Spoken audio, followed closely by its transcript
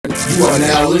You are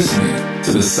now listening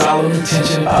to the Solid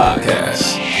Intention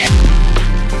Podcast.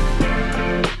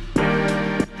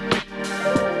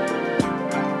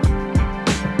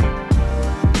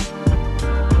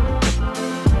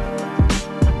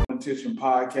 Intention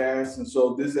Podcast. And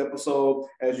so this episode,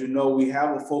 as you know, we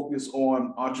have a focus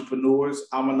on entrepreneurs.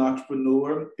 I'm an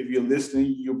entrepreneur. If you're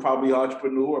listening, you're probably an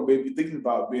entrepreneur or maybe thinking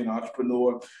about being an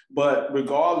entrepreneur. But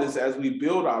regardless, as we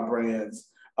build our brands,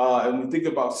 and we think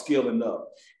about scaling up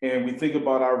and we think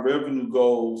about our revenue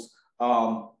goals,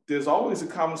 there's always a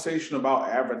conversation about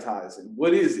advertising.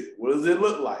 What is it? What does it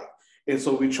look like? And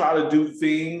so we try to do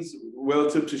things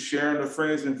relative to sharing to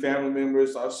friends and family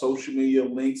members, our social media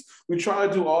links. We try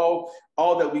to do all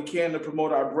that we can to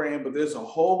promote our brand, but there's a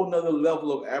whole nother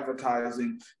level of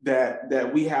advertising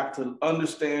that we have to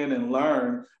understand and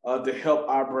learn to help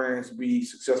our brands be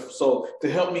successful. So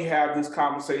to help me have this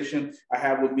conversation, I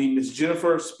have with me Ms.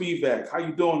 Jennifer Spivak. How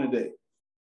you doing today?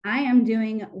 I am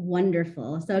doing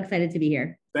wonderful. So excited to be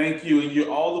here. Thank you. And you're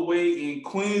all the way in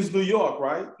Queens, New York,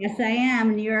 right? Yes, I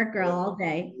am. New York girl all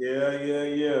day.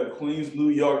 Yeah. Queens, New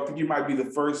York. I think you might be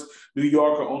the first New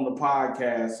Yorker on the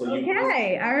podcast. So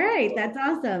okay. All right. That's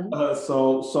awesome.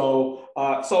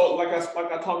 So like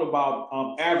I talked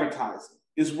about, advertising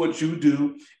is what you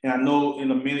do. And I know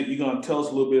in a minute you're going to tell us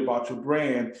a little bit about your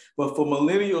brand. But for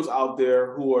millennials out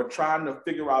there who are trying to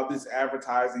figure out this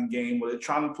advertising game, or they're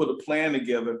trying to put a plan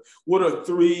together, what are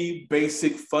 3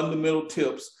 basic fundamental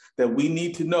tips that we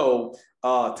need to know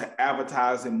to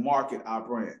advertise and market our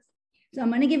brand? So I'm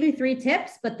going to give you 3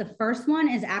 tips, but the first one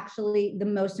is actually the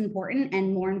most important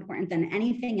and more important than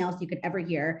anything else you could ever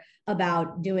hear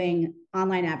about doing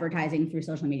online advertising through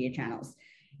social media channels.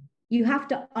 You have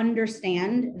to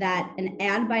understand that an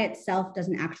ad by itself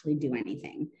doesn't actually do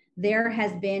anything. There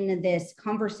has been this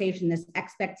conversation, this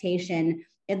expectation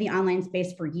in the online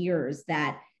space for years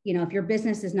that, if your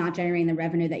business is not generating the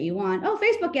revenue that you want,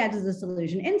 Facebook ads is the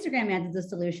solution, Instagram ads is the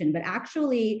solution. But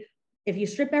actually, if you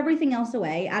strip everything else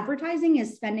away, advertising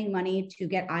is spending money to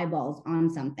get eyeballs on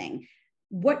something.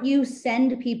 What you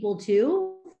send people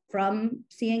to from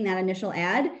seeing that initial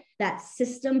ad, that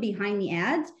system behind the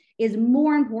ads, is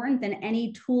more important than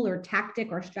any tool or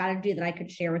tactic or strategy that I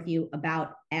could share with you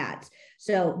about ads.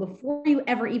 So before you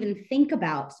ever even think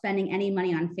about spending any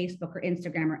money on Facebook or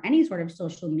Instagram or any sort of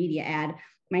social media ad,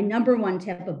 my number 1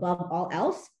 tip above all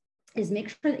else is make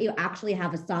sure that you actually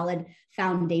have a solid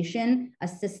foundation, a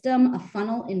system, a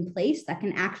funnel in place that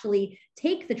can actually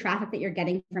take the traffic that you're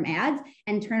getting from ads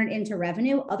and turn it into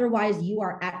revenue. Otherwise, you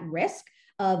are at risk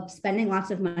of spending lots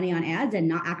of money on ads and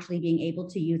not actually being able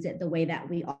to use it the way that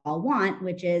we all want,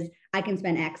 which is I can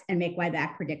spend X and make Y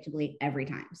back predictably every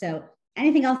time. So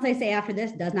anything else I say after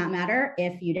this does not matter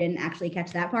if you didn't actually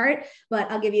catch that part, but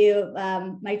I'll give you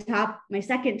my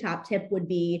second top tip would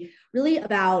be really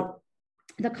about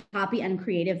the copy and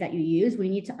creative that you use. We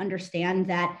need to understand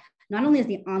that not only is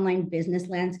the online business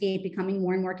landscape becoming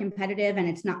more and more competitive, and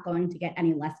it's not going to get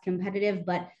any less competitive,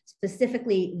 but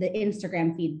specifically the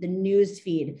Instagram feed, the news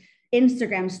feed,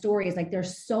 Instagram stories, like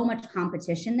there's so much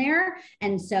competition there.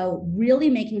 And so really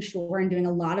making sure and doing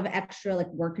a lot of extra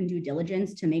work and due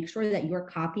diligence to make sure that your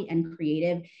copy and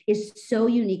creative is so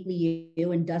uniquely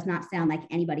you and does not sound like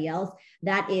anybody else.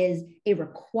 That is a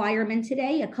requirement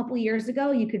today. A couple of years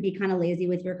ago, you could be kind of lazy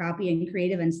with your copy and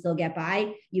creative and still get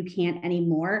by. You can't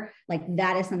anymore.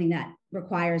 That is something that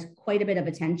requires quite a bit of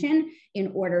attention in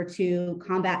order to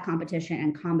combat competition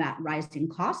and combat rising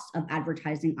costs of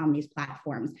advertising on these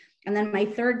platforms. And then my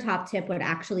third top tip would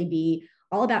actually be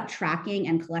all about tracking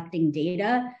and collecting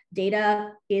data.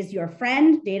 Data is your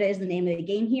friend. Data is the name of the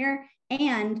game here.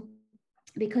 And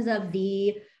because of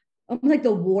the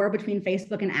war between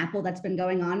Facebook and Apple that's been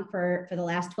going on for the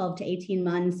last 12 to 18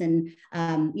 months. And,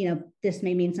 this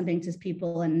may mean something to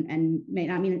people and may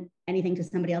not mean anything to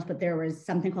somebody else, but there was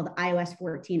something called the iOS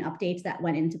 14 updates that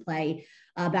went into play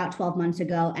about 12 months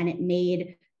ago. And it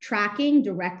made tracking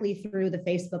directly through the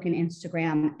Facebook and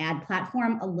Instagram ad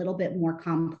platform a little bit more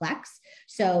complex.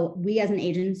 So we as an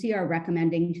agency are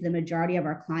recommending to the majority of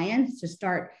our clients to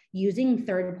start using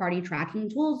third-party tracking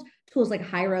tools like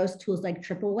Hyros, tools like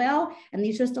Triple Whale. And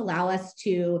these just allow us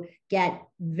to get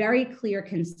very clear,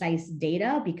 concise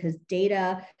data, because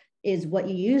data is what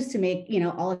you use to make,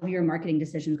 all of your marketing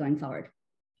decisions going forward.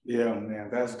 Yeah, man,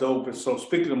 that's dope. And so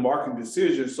speaking of marketing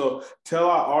decisions, so tell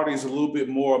our audience a little bit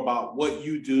more about what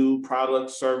you do,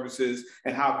 products, services,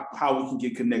 and how we can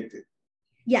get connected.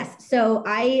 Yes. So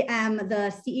I am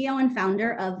the CEO and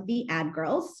founder of the Ad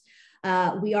Girls.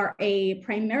 We are a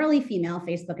primarily female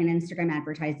Facebook and Instagram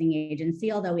advertising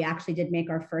agency, although we actually did make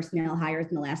our first male hires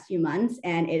in the last few months,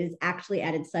 and it has actually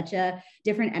added such a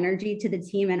different energy to the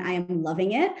team, and I am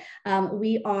loving it.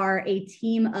 We are a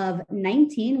team of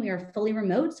 19. We are fully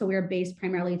remote, so we are based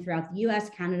primarily throughout the US,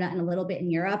 Canada, and a little bit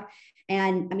in Europe.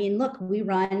 And I mean, look, we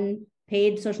run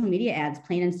paid social media ads,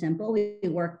 plain and simple. We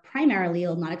work primarily,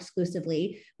 not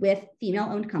exclusively, with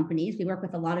female-owned companies. We work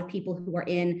with a lot of people who are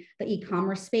in the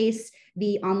e-commerce space,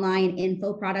 the online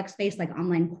info product space, like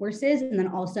online courses, and then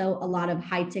also a lot of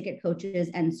high-ticket coaches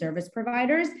and service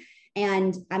providers.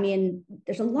 And I mean,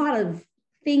 there's a lot of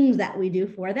things that we do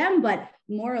for them, but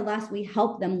more or less, we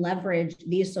help them leverage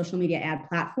these social media ad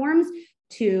platforms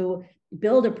to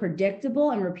build a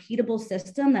predictable and repeatable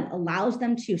system that allows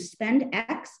them to spend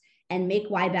X and make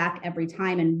Y back every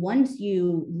time. And once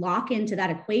you lock into that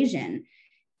equation,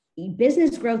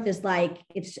 business growth is like,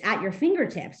 it's at your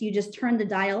fingertips. You just turn the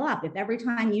dial up. If every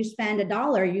time you spend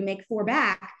 $1, you make 4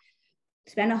 back,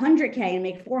 spend 100K and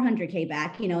make 400K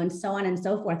back, and so on and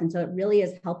so forth. And so it really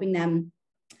is helping them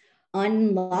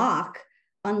unlock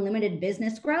unlimited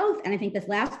business growth. And I think this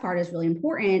last part is really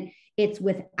important. It's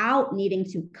without needing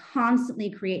to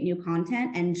constantly create new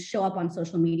content and show up on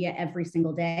social media every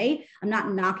single day. I'm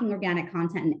not knocking organic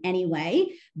content in any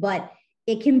way, but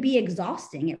it can be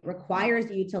exhausting. It requires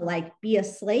you to be a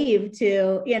slave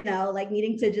to,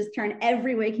 needing to just turn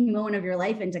every waking moment of your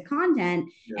life into content.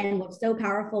 Yeah. And what's so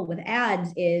powerful with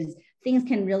ads is things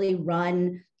can really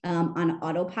run on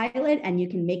autopilot, and you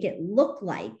can make it look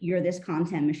like you're this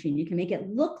content machine. You can make it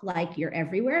look like you're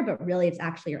everywhere, but really it's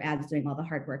actually your ads doing all the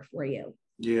hard work for you.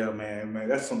 Yeah, man,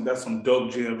 that's some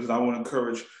dope gems. I want to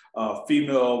encourage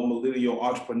female millennial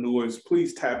entrepreneurs.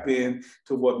 Please tap in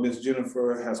to what Ms.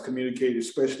 Jennifer has communicated,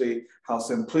 especially how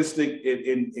simplistic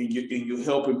and you're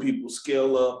helping people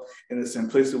scale up in a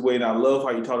simplistic way. And I love how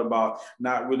you talk about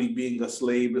not really being a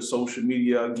slave to social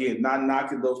media. Again, not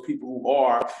knocking those people who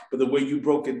are, but the way you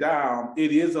broke it down,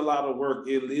 it is a lot of work.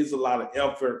 It is a lot of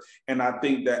effort. And I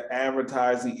think that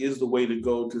advertising is the way to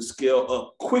go to scale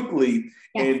up quickly.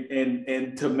 Yes.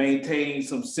 and to maintain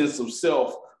some sense of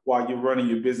self while you're running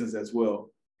your business as well.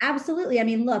 Absolutely. I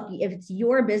mean, look, if it's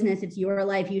your business, it's your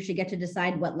life, you should get to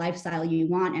decide what lifestyle you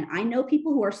want. And I know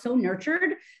people who are so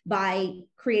nurtured by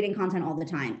creating content all the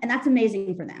time, and that's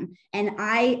amazing for them. And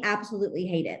I absolutely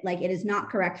hate it. It is not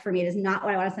correct for me. It is not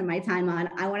what I want to spend my time on.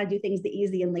 I want to do things the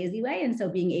easy and lazy way. And so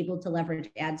being able to leverage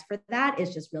ads for that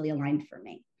is just really aligned for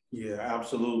me. Yeah,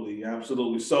 absolutely.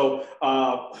 Absolutely. So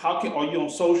are you on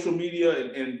social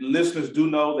media? And listeners do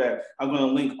know that I'm going to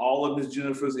link all of Ms.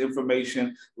 Jennifer's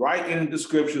information right in the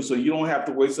description, so you don't have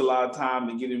to waste a lot of time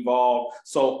to get involved.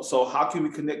 So how can we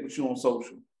connect with you on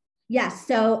social? Yes.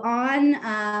 So on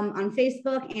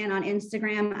Facebook and on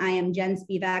Instagram, I am Jen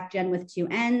Spivak, Jen with 2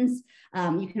 N's.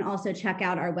 You can also check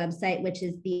out our website, which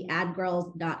is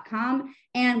theadgirls.com.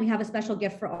 And we have a special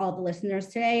gift for all the listeners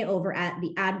today over at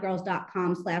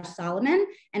theadgirls.com/Solomon.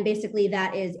 And basically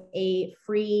that is a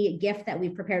free gift that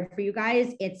we've prepared for you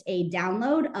guys. It's a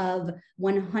download of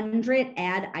 100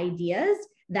 ad ideas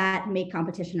that make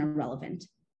competition irrelevant.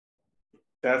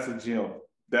 That's a gem.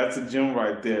 That's a gem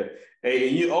right there. Hey,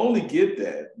 and you only get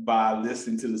that by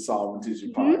listening to the Solomon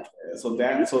Teaching Podcast.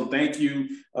 So thank you,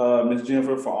 Ms.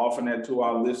 Jennifer, for offering that to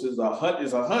our listeners.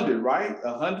 100, right?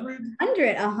 100?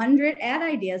 100 ad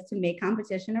ideas to make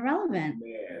competition irrelevant.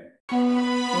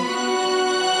 Man.